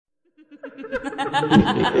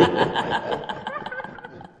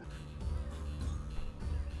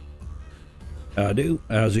OwDo,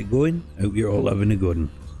 how's it going? Hope you're all having a good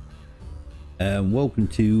one. Welcome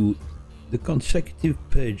to the consecutive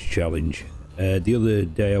Purge challenge. The other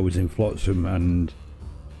day I was in Flotsam and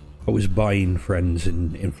I was buying friends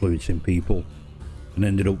and influencing people and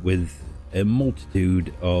ended up with a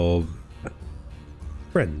multitude of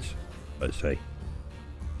friends, let's say.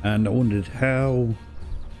 And I wondered how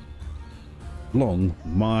long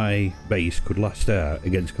my base could last out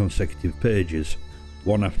against consecutive purges,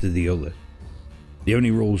 one after the other. The only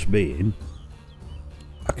rules being,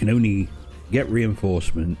 I can only get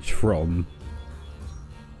reinforcements from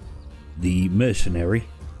the mercenary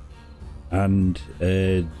and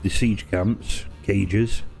the siege camps,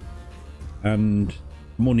 cages, and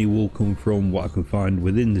money will come from what I can find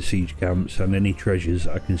within the siege camps and any treasures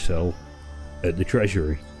I can sell at the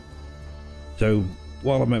treasury. So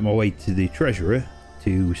while I'm on my way to the treasurer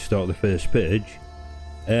to start the first purge,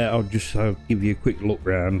 I'll give you a quick look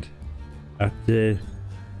round at the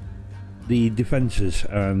defences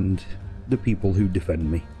and the people who defend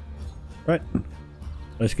me. Right,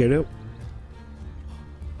 let's get out.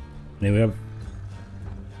 Here we have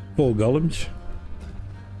 4 golems,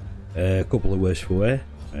 a couple of worse for wear.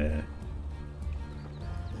 I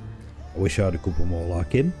wish I had a couple more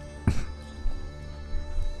like him.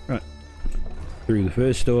 Right, through the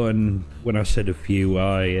first door, and when I said a few,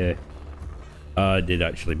 I did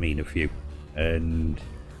actually mean a few. And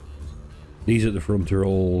these at the front are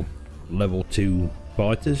all level 2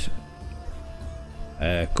 fighters.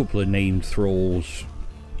 A couple of named thralls.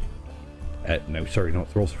 No, sorry, not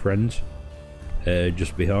thralls, friends.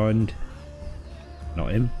 Just behind.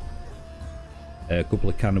 Not him. A couple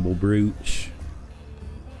of cannibal brutes.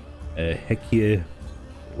 Hekia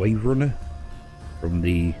wave runner from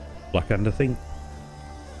the Black Hand, I think.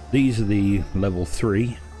 These are the level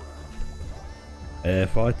 3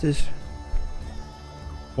 fighters.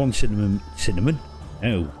 1 cinnamon.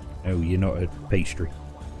 Oh, you're not a pastry.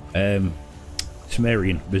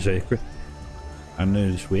 Sumerian berserker. And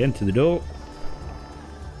as we enter the door,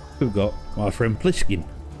 we've got my friend Pliskin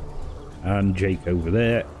and Jake over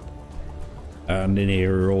there, and in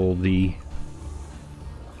here are all the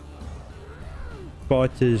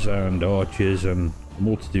fighters and archers and a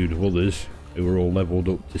multitude of others who are all leveled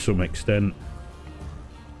up to some extent.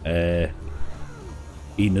 Ena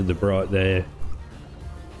the Bright there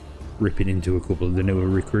ripping into a couple of the newer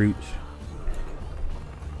recruits.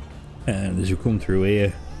 And as we come through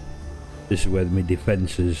here, this is where my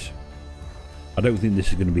defences. I don't think this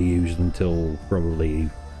is going to be used until probably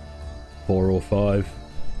 4 or 5.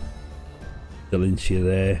 Delincia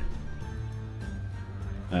there.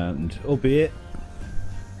 And up here,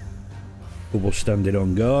 couple standing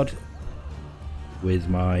on guard with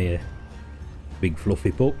my big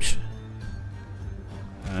fluffy pups.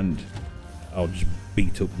 And I'll just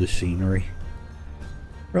beat up the scenery.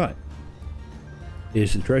 Right.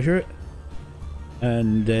 Here's the treasurer.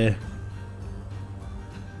 And do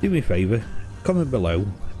me a favour, comment below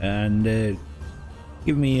and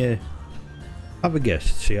give me have a guess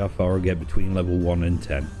to see how far I get between level 1 and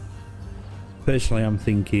 10. Personally, I'm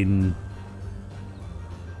thinking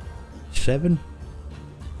 7,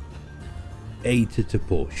 8 to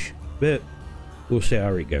push, but we'll see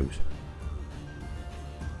how it goes.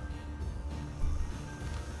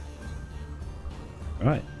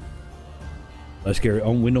 Right, let's get it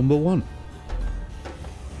on with number 1.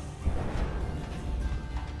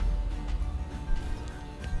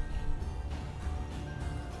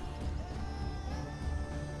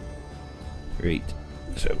 Great.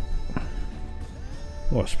 So,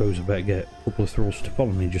 well, I suppose I better get a couple of thralls to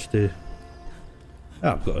follow me just to...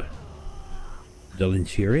 Oh, I've got a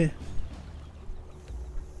Delincia here.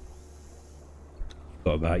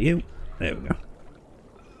 Forgot about you. There we go.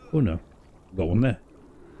 Oh no, got one there.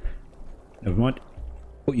 Never mind.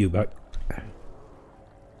 Put you back.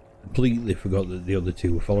 Completely forgot that the other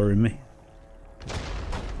 2 were following me.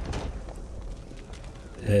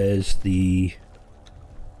 There's the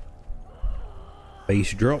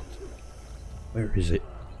base dropped. Where is it?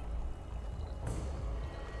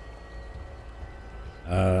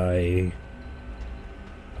 I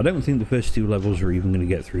don't think the first 2 levels are even going to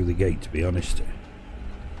get through the gate, to be honest.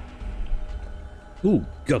 Oh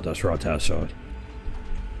god, that's right outside.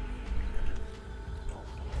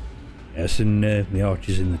 Yes, and my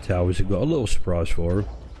archers in the towers have got a little surprise for them.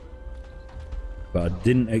 But I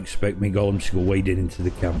didn't expect my golems to go wading into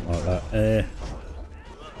the camp like that.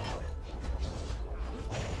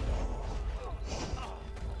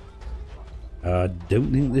 I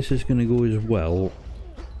don't think this is going to go as well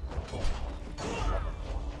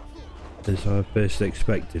as I first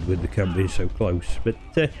expected with the camp being so close, but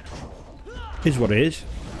is what it is.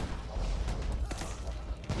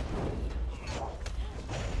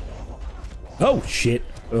 Oh shit!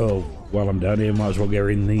 Oh, while I'm down here, might as well get her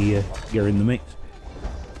in the mix.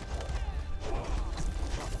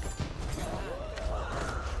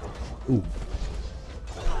 Ooh.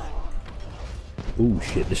 Ooh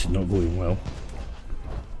shit! This is not going well.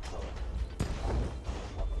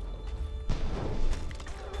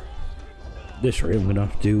 This rate, I'm gonna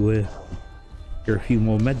have to get a few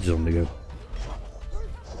more meds on to go.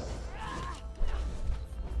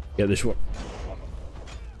 Get this one.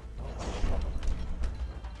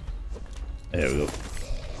 There we go.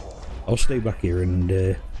 I'll stay back here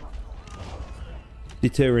and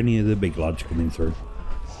deter any of the big lads coming through.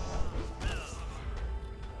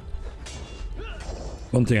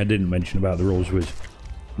 One thing I didn't mention about the rules was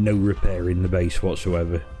no repair in the base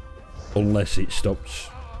whatsoever, unless it stops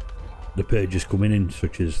the purges coming in,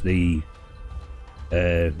 such as the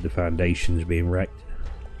foundations being wrecked.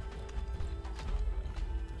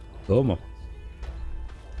 Come on.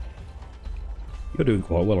 You're doing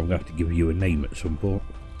quite well. I'm going to have to give you a name at some point.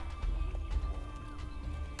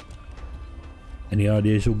 Any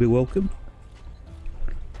ideas will be welcome.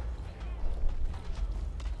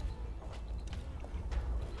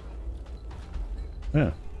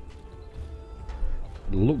 Yeah.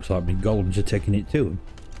 It looks like my golems are taking it to him.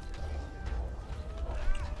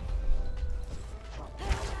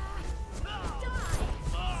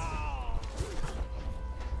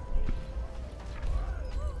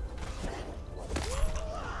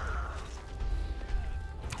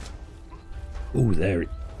 Ooh, there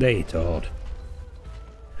it's hard.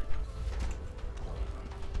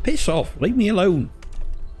 Piss off, leave me alone.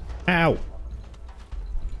 Ow.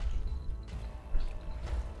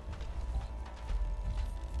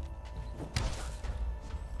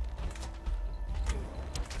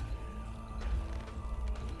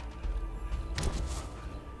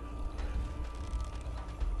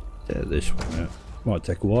 Tear this one out. Might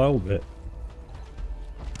take a while, but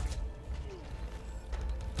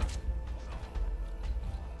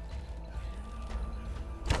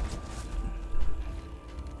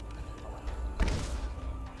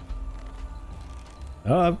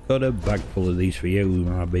I've got a bag full of these for you,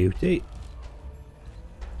 my beauty.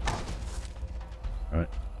 Right,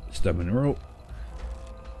 stamina roll.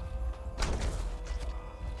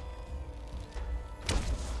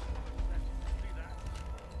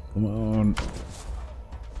 Come on.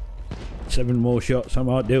 7 more shots, I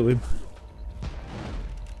might do him.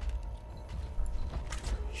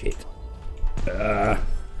 Shit. Got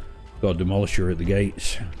a demolisher at the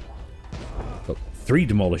gates. Got 3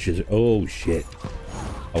 demolishers. Oh shit.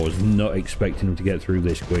 I was not expecting him to get through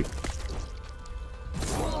this quick.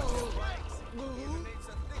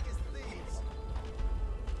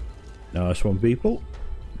 Nice one, people.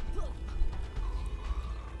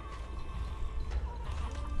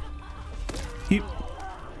 Yep.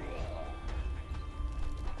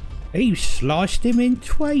 He sliced him in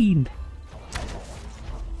twain.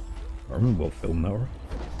 I remember what film that was.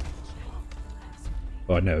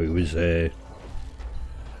 Oh, I know it was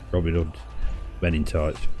Robin Hood. Men in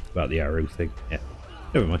tights about the arrow thing. Yeah,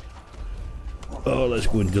 never mind. Oh, let's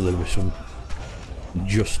go and deliver some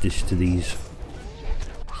justice to these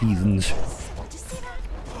heathens.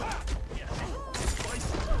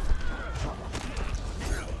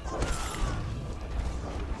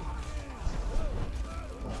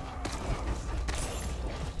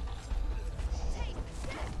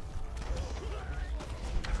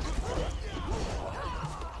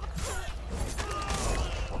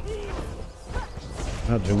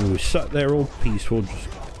 We were sat there all peaceful, just...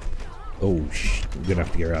 Oh, shit, we're gonna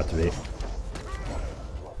have to get her out of it.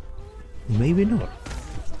 Maybe not.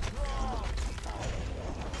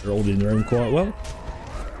 They're holding their own quite well.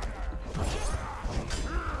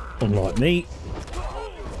 Unlike me.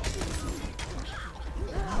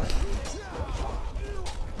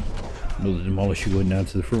 Another demolisher going down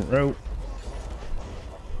to the front row.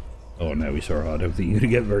 Oh no, it's alright. I don't think you're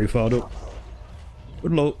gonna get very far up.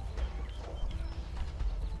 Good luck.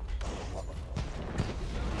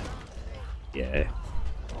 Yeah.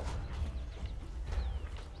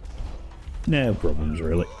 No problems,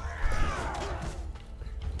 really.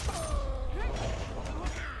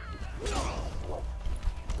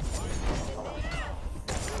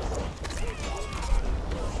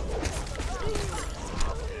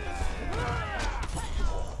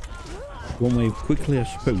 One way quickly, I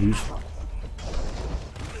suppose.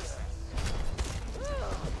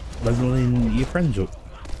 Leveling your friends up.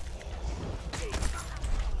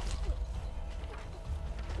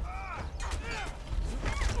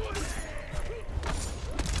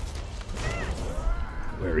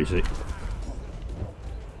 Where is it?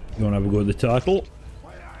 You want to have a go at the title?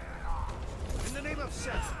 In the name of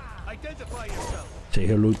Seth, identify yourself. Say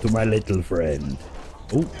hello to my little friend.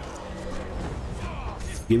 Oh.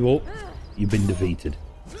 Give up. You've been defeated.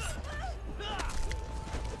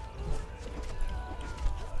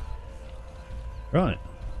 Right.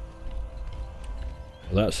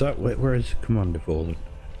 Well, that's that. Where is the commander fallen?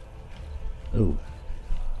 Oh.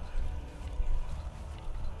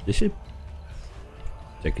 This is.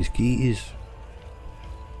 Take his keys.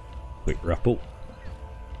 Quick wrap up.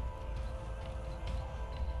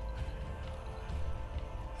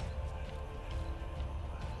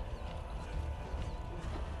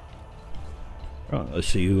 Right, let's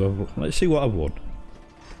see what I've won.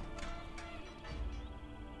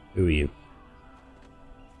 Who are you?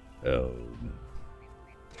 Oh.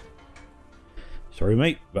 Sorry,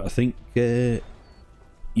 mate, but I think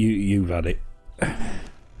you've had it.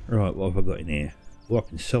 Right, what have I got in here? Well, I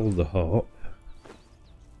can sell the harp.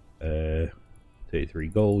 33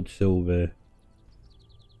 gold, silver.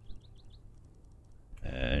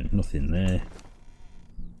 Nothing there.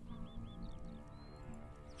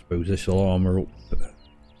 Suppose this will armour up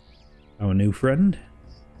our new friend.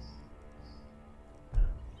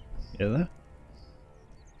 Yeah, there.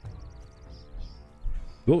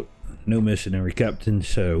 But no mercenary captain,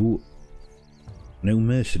 so no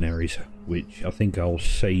mercenaries, which I think I'll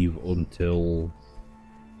save until,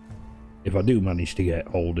 if I do manage to get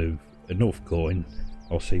hold of enough coin,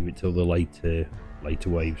 I'll save it till the later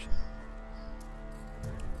waves.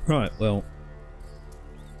 Right, well,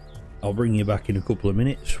 I'll bring you back in a couple of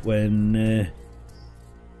minutes when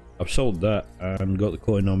I've sold that and got the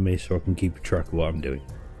coin on me so I can keep track of what I'm doing.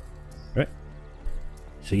 Right,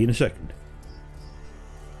 see you in a second.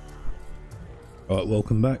 Right,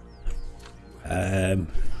 welcome back. I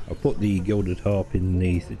put the gilded harp in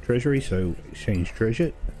the treasury, so exchange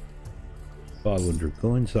treasure. 500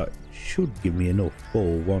 coins, that should give me enough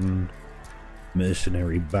for one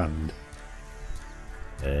mercenary band.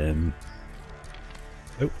 Oh,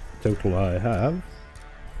 total I have.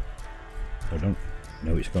 I don't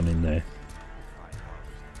know, it's gone in there. Right.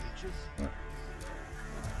 Just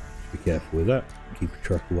be careful with that, keep a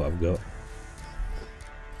track of what I've got.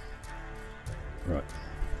 Right,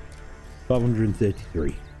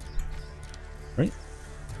 533. Right,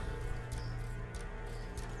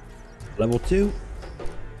 level 2.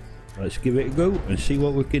 Let's give it a go and see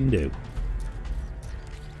what we can do.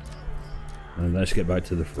 And let's get back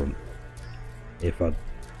to the front. If I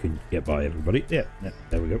can get by everybody. Yeah,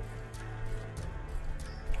 there we go.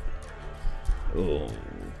 Oh.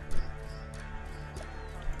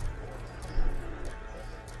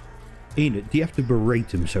 Enid, do you have to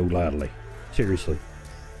berate him so loudly? Seriously.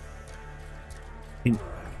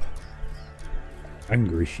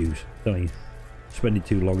 Anger issues, don't you? Spending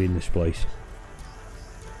too long in this place.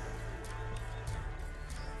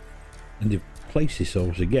 And they've placed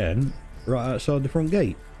themselves again right outside the front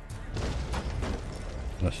gate.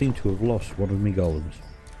 And I seem to have lost one of my golems.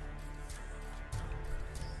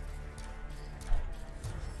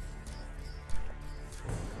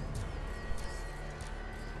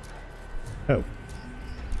 Oh.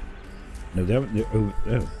 No, they haven't. Oh,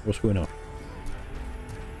 what's going on?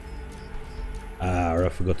 Ah, I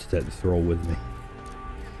forgot to take the thrall with me.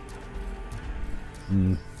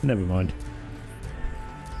 Never mind.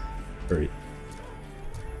 Right.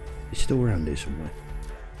 He's still around here somewhere.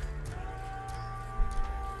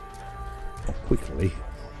 Oh, quickly.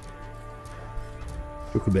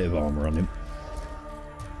 Took a bit of armour on him.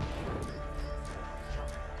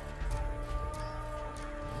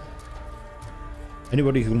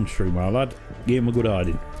 Anybody who comes through, my lad, give him a good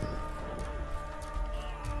hiding.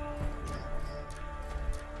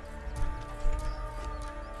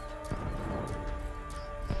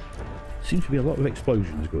 Seems to be a lot of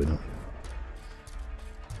explosions going on.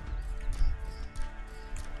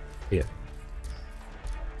 Here.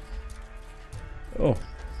 Oh.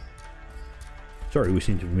 Sorry, we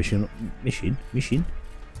seem to be mission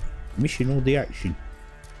all the action.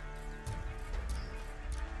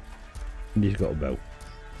 And he's got a belt.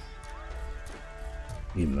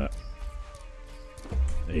 Give him that.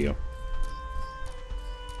 There you go.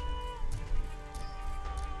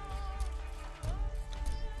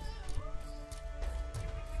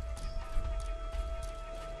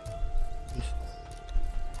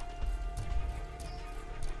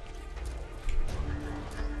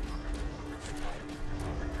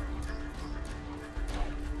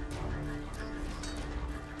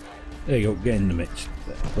 There you go, get in the midst.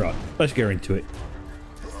 Right, let's get into it.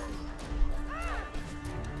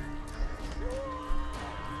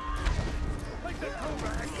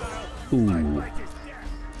 Ooh.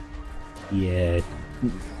 Yeah.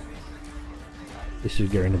 This is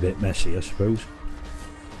getting a bit messy, I suppose.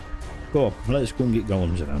 Go on, let's go and get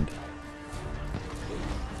golems in hand.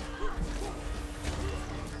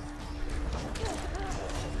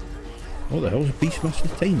 What the hell's Beastmaster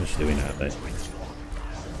Tamus doing out there?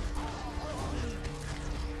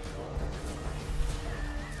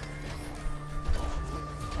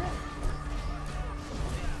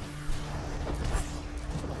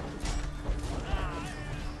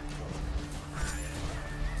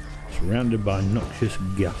 Surrounded by noxious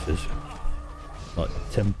gases, like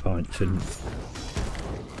 10 pints and...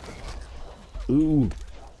 Ooh!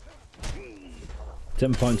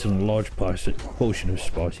 10 pints and a large portion of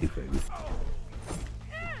spicy food.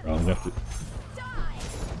 Right, I'm gonna have to...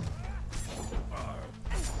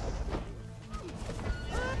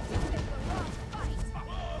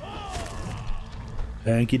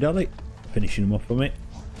 Thank you, Dolly. Finishing them off for me.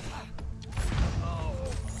 I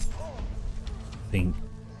think...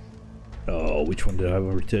 Oh, which one did I have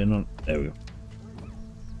a return on? There we go.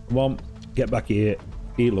 Come on, get back here.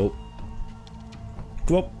 Heal up.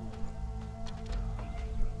 Come on.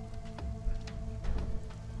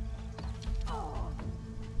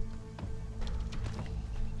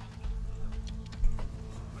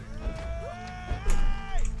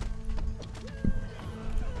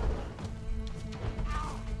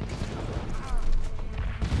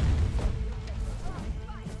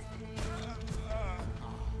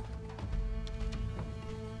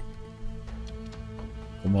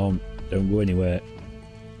 Come on, don't go anywhere.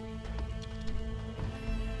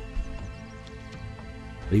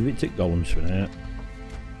 Leave it to golems for now.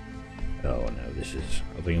 Oh no, this is...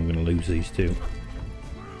 I think I'm going to lose these two.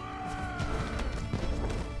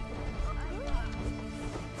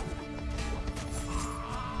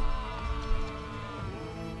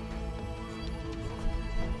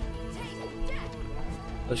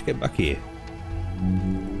 Let's get back here.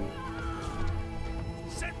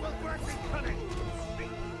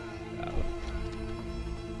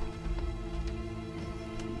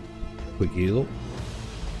 Quick heal up.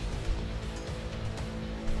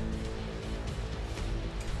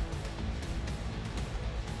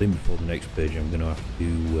 I think before the next purge I'm going to have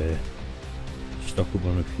to stock up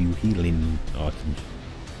on a few healing items.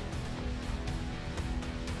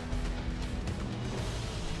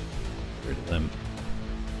 Get rid of them.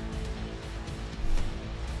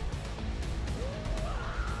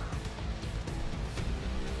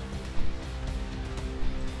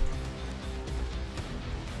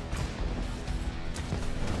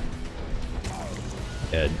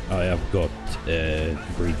 I have got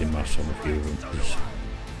breathing mass on a few of them because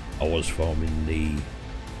I was farming the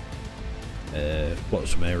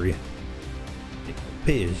bottom area. It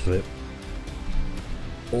appears that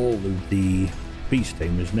all of the beast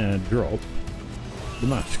tamers now drop the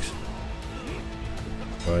masks.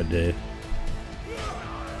 So I'd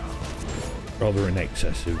rather in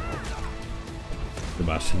excess of the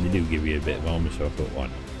masks, and they do give you a bit of armor, so I thought why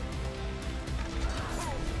not.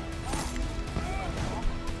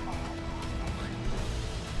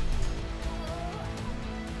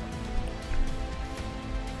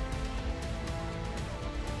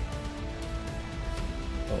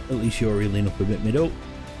 At least you're healing up a bit middle.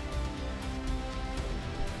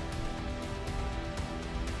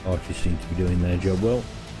 Archers seem to be doing their job well.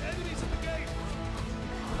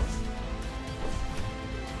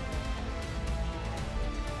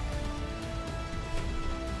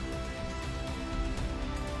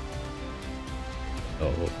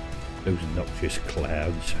 Oh, those noxious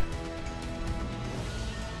clouds.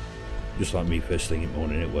 Just like me first thing in the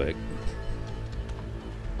morning at work.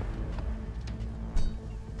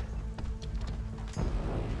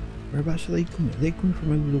 Whereabouts are they coming? Are they coming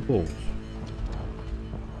from over the walls?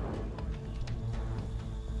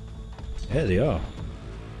 Yeah, they are.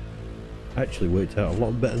 Actually worked out a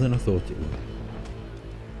lot better than I thought it would.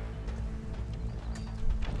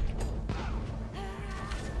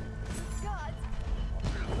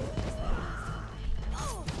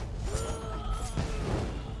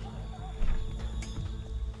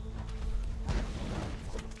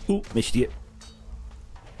 Ooh, missed you.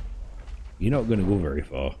 You're not going to go very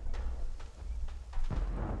far.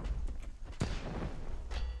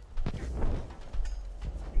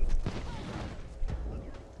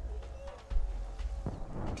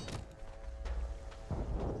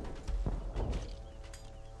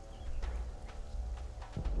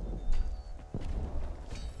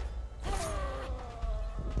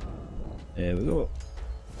 There we go.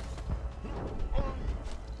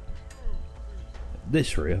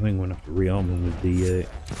 This rate, I think I'm going to have to rearm them with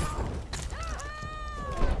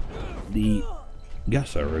the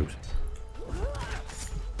gas arrows.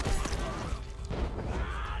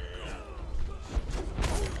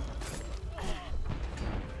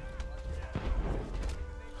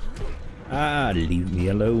 Ah, leave me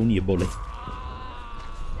alone, you bully.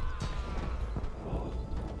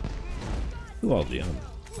 Who are the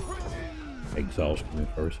exiles coming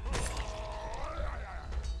for us?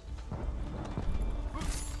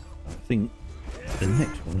 I think the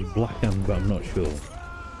next one is Black Hand, but I'm not sure.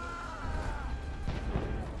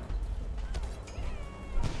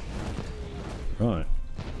 Right.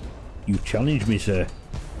 You challenged me, sir.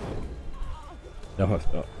 Now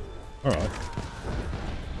alright.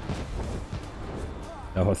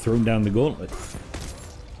 Now I've thrown down the gauntlet.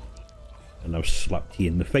 And I've slapped you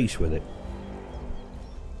in the face with it.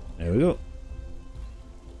 There we go.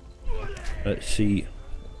 Let's see.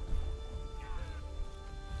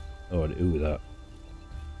 Oh, I'd do with that.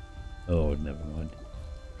 Oh, never mind.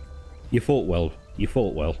 You fought well. You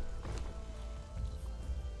fought well.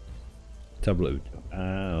 Tableau.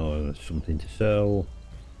 Oh, something to sell.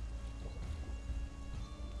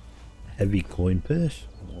 Heavy coin purse.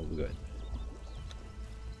 What have we got?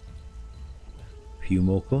 A few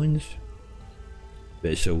more coins.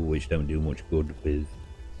 Bit of silver which don't do much good with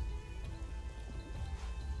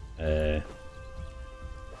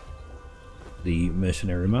the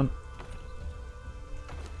mercenary man.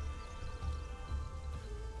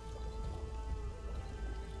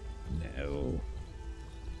 No.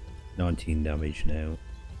 19 damage now.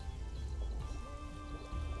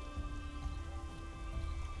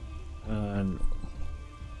 And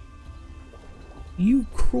you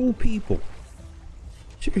cruel people.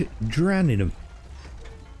 Seriously, drowning them.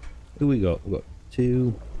 Who we got? We got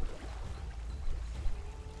 2.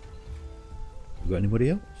 We got anybody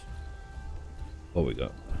else? What we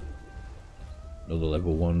got? Another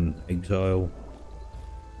level 1 exile.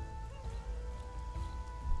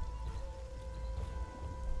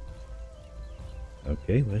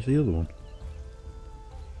 Okay, where's the other one?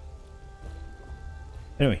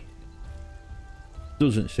 Anyway,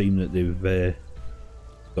 doesn't seem that they've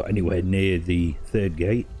got anywhere near the 3rd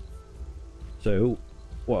gate. So,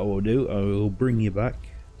 what I will do, I will bring you back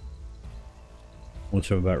once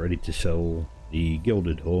I'm about ready to sell the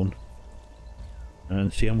Gilded Horn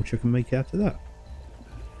and see how much I can make out of that.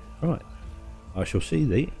 Right, I shall see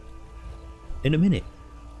thee in a minute.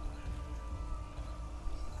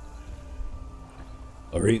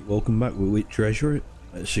 Alright, welcome back with Treasure.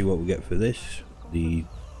 Let's see what we get for this. The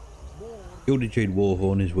Gilded Jade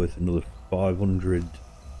Warhorn is worth another 500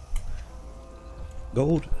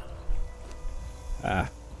 gold. Ah.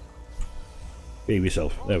 Behave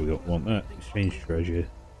yourself. There we go. Want that. Exchange treasure.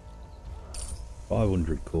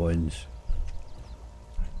 500 coins.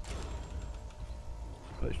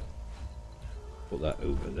 Let's put that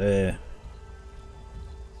over there.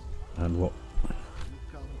 And what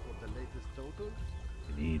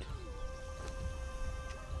we need.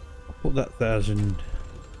 I'll put that 1,000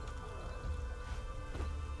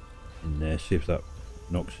 in there, see if that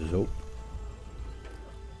knocks us up.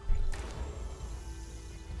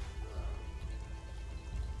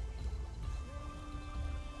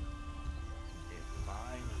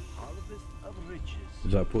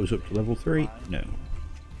 Does that put us up to level 3? No.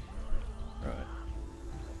 Right.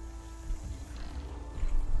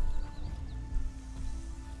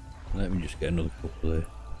 Let me just get another couple of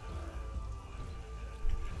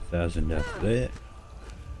 1,000 out of there.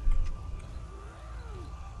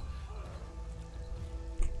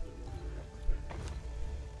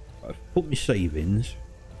 I've put my savings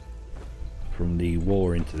from the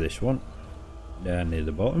war into this one, down near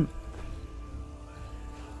the bottom.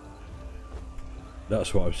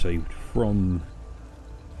 That's what I've saved from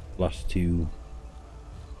the last 2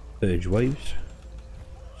 purge waves.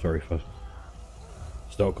 Sorry if I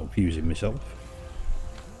start confusing myself.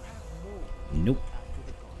 Nope.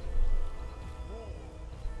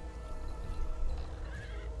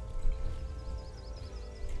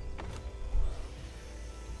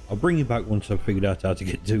 I'll bring you back once I've figured out how to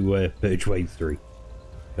get to Purge Wave 3,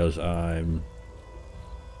 because I'm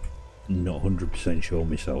not 100% sure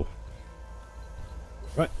myself.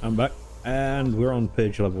 Right, I'm back, and we're on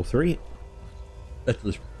Purge level 3.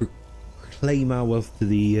 Let's proclaim our wealth to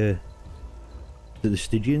the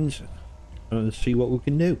Stygians and see what we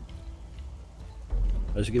can do.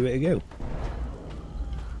 Let's give it a go.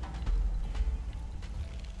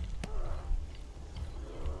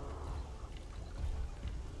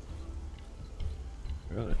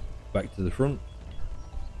 Right, back to the front.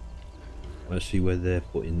 Let's see where they're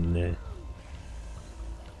putting their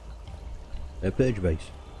Purge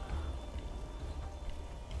base.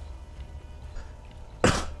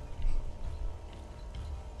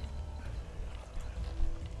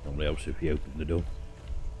 Normally helps if you open the door.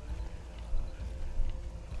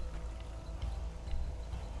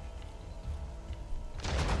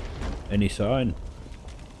 Any sign?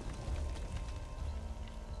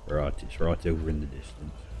 Right, it's right over in the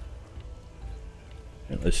distance.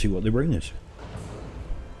 And let's see what they bring us.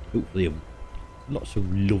 Hopefully lots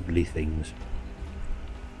of lovely things.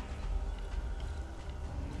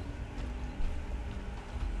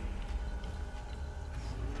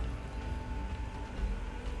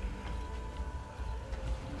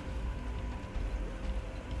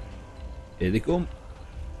 Here they come.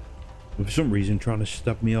 And for some reason trying to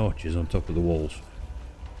stab me archers on top of the walls.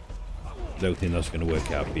 Don't think that's going to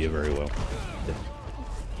work out for you very well.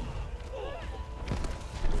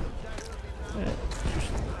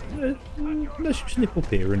 Let's just nip up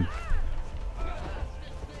here and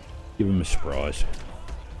give him a surprise.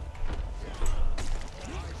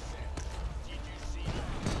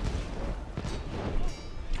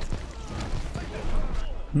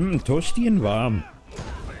 Toasty and warm.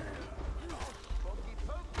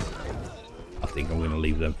 I think I'm going to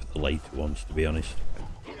leave them for the later ones, to be honest.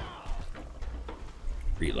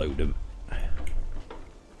 Reload them.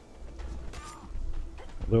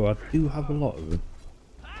 Although I do have a lot of them.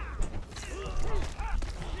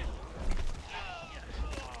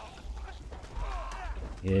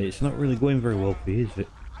 Yeah, it's not really going very well for you, is it?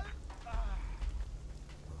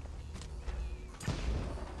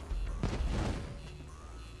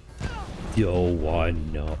 Oh, why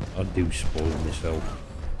not? I do spoil myself.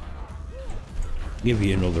 Give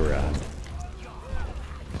you another round.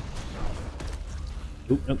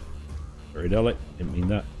 Oh, no. Sorry, Dalek. Didn't mean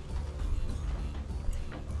that.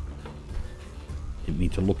 Didn't mean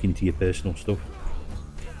to look into your personal stuff.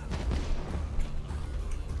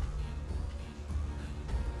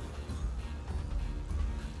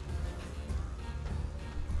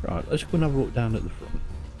 Right, let's go and have a look down at the front.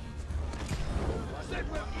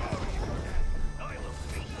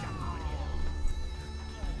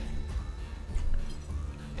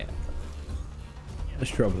 Yeah.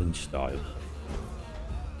 Let's travel in style.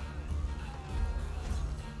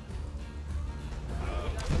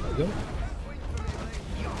 There we go.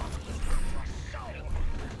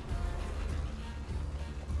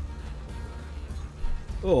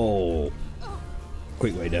 Oh,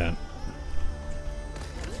 quick way down.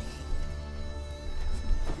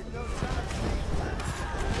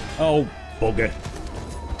 Oh, bugger.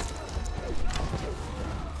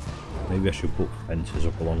 Maybe I should put fences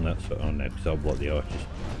up along that sort of because I'll block the archers.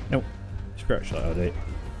 Nope, scratch that out of it.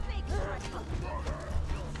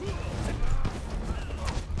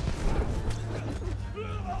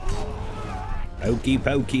 Pokey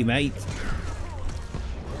pokey, mate.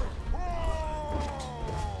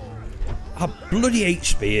 I bloody hate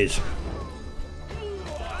spears.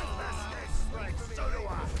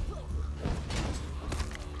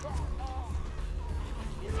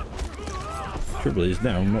 Trouble is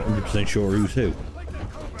now I'm not 100% sure who's who.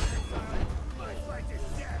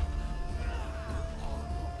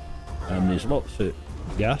 And there's lots of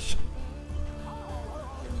gas.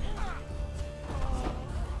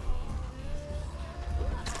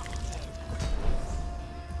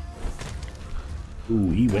 Ooh,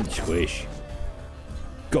 he went squish.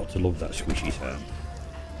 Got to love that squishy sound.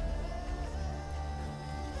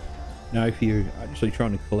 Now if you're actually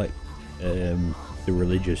trying to collect the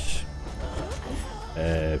religious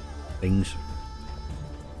things,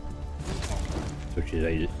 such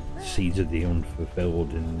as seeds of the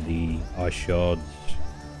unfulfilled and the ice shards,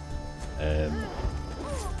 the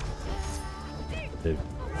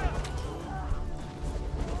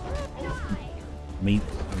meat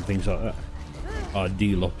and things like that,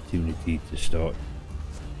 ideal opportunity to start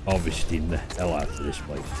harvesting the hell out of this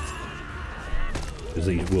place, because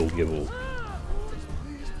these will give up.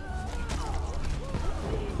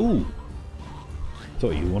 Ooh,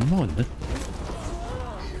 thought you won mine then.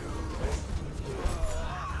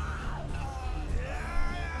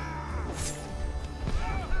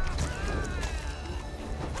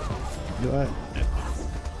 Look at that.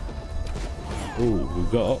 Oh,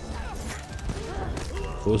 we've got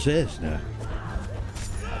corsairs now.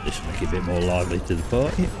 This will make it a bit more lively to the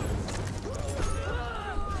party.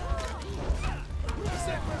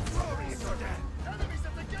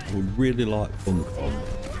 I would really like Funcom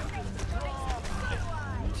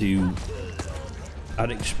to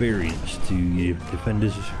add experience to your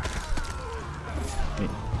defenders.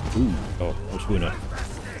 Ooh, oh, what's going on?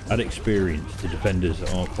 Add experience to defenders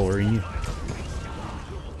that aren't following you.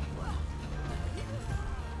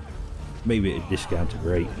 Maybe a discount of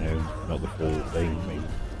rate, you know, not the full thing, maybe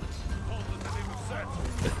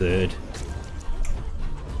a third.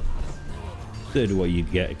 Third of what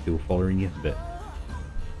you'd get if they were following you, but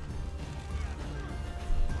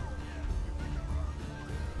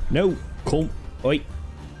no, come, oi.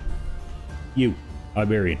 You,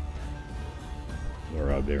 Iberian.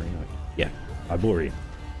 Or Iberian, yeah, Iberian.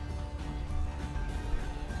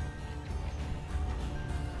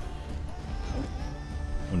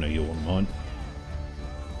 Oh no, you won't mind.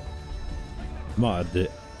 Might add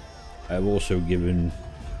that I've also given,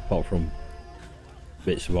 apart from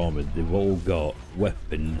bits of armour, they've all got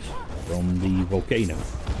weapons from the volcano.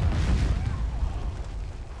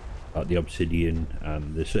 Like the obsidian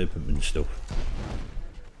and the serpentman stuff.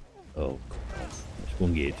 Oh, come on. Let's go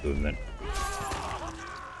and get it to him then.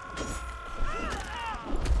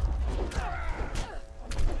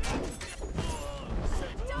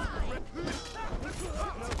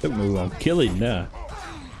 Don't know who I'm killing now.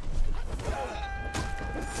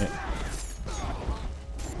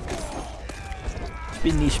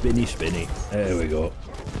 Spinny, spinny, spinny. There we go.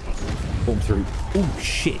 Come through. Oh,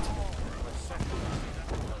 shit.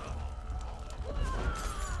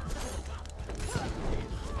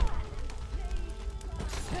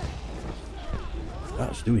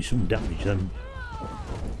 That's doing some damage, then.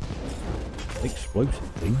 Explosive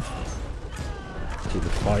things. To the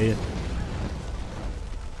fire.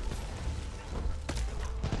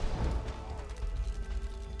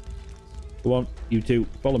 Come on, you two,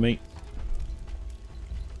 follow me.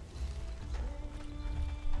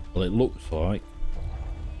 Well, it looks like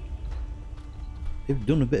they've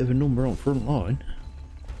done a bit of a number on front line.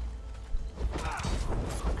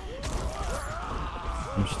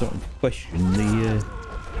 I'm starting to question the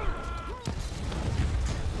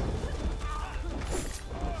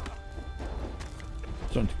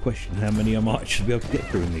how many I might actually be able to get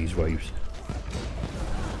through in these waves.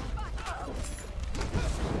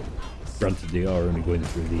 Granted, they are only going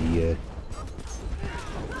through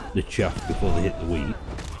the chaff before they hit the wheat.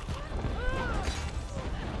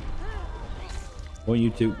 One, you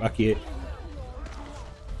two, back here.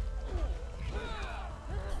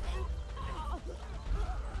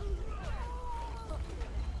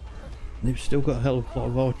 They've still got a hell of a lot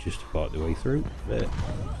of archers to fight their way through. But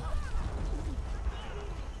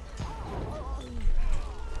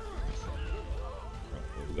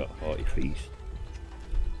we've got a hearty feast.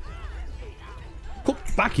 Come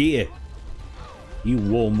back here, you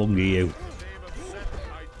warmonger, you.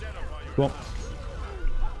 Come on.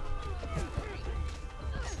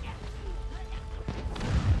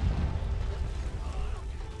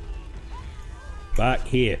 Back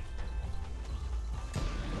here.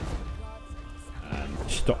 And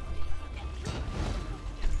stop.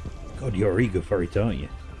 God, you're eager for it, aren't you?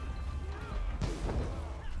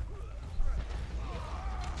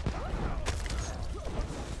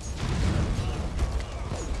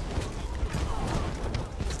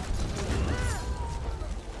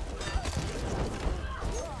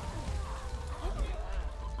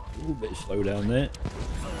 A little bit slow down there.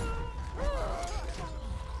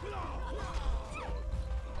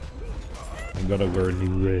 I've got over a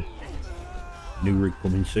new rig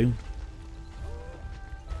coming soon.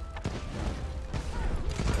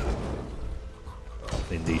 I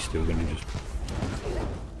think these two are going to just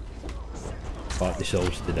fight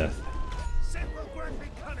themselves to death.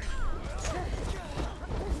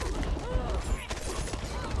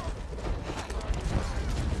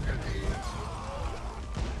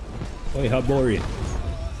 Oi, Harborian.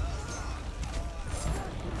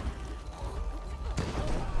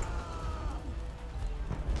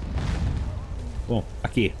 Come on,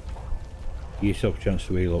 back here. Give yourself a chance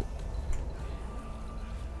to heal up.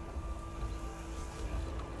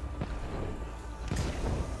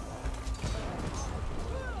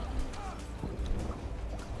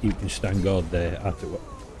 You can stand guard there after what?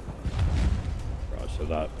 Right, so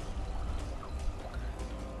that.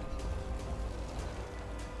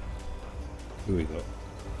 Who we got?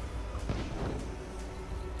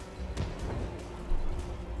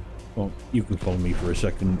 Well, you can follow me for a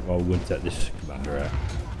second while we take this commander out.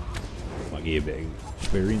 Might give you a bit of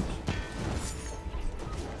experience.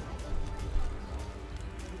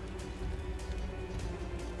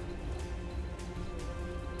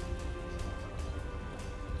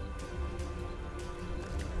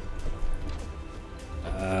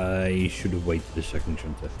 I should have waited a second,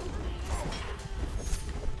 shouldn't I?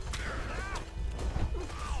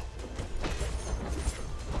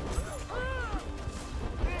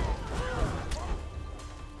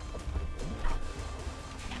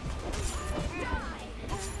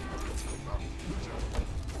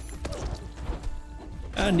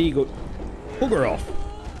 And he got bugger off.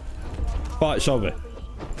 Fight's over.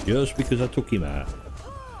 Just because I took him out.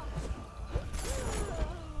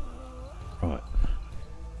 Right.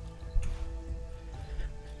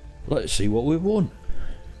 Let's see what we've won.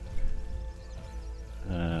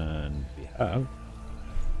 And we have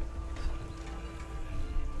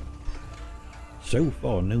So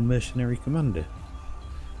far, no mercenary commander.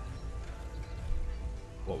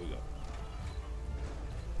 What we got?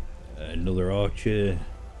 Another archer.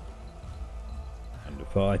 And a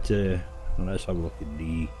fighter. And let's have a look at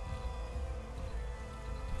the...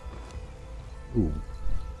 Ooh.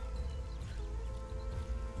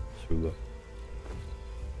 So we got...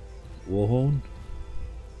 Warhorn.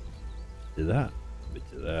 Bit of that. Bit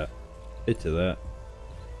of that. Bit of that.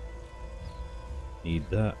 Need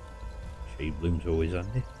that. Shade Bloom's always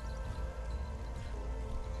handy.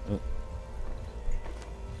 Oh.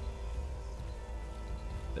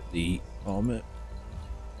 At the armour.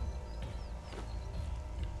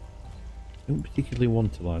 Don't particularly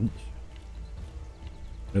want a lance.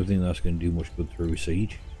 I don't think that's going to do much good through a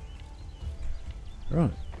siege. Right.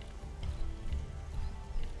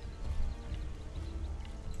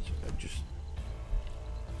 So I just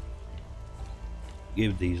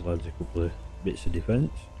give these lads a couple of bits of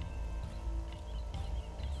defence.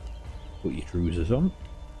 Put your cruisers on.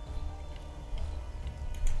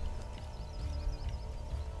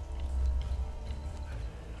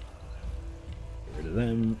 Get rid of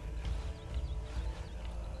them.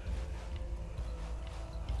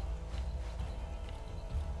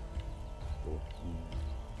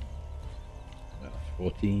 That's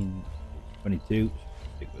 14, 22.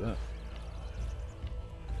 Stick with that.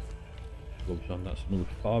 Gloves on. That's another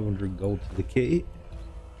 500 gold to the kit.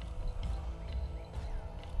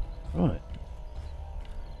 Right.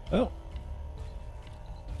 Well,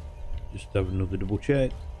 just have another double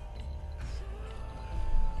check.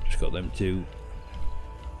 Just got them two.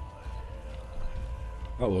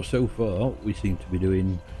 Oh well, so far we seem to be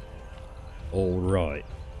doing all right.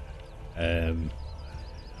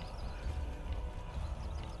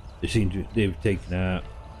 They've taken out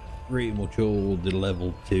pretty much all the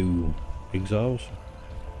level 2 exiles.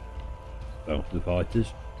 So the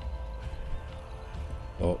fighters.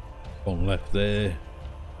 Oh, one left there.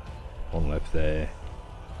 One left there.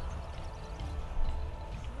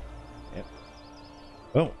 Yep.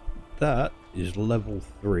 Well, that is level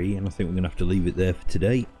 3, and I think we're going to have to leave it there for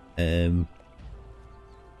today.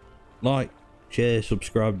 Like, share,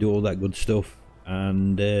 subscribe, do all that good stuff,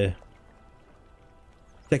 and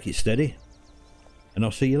take it steady, and I'll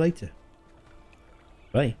see you later.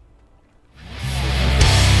 Bye.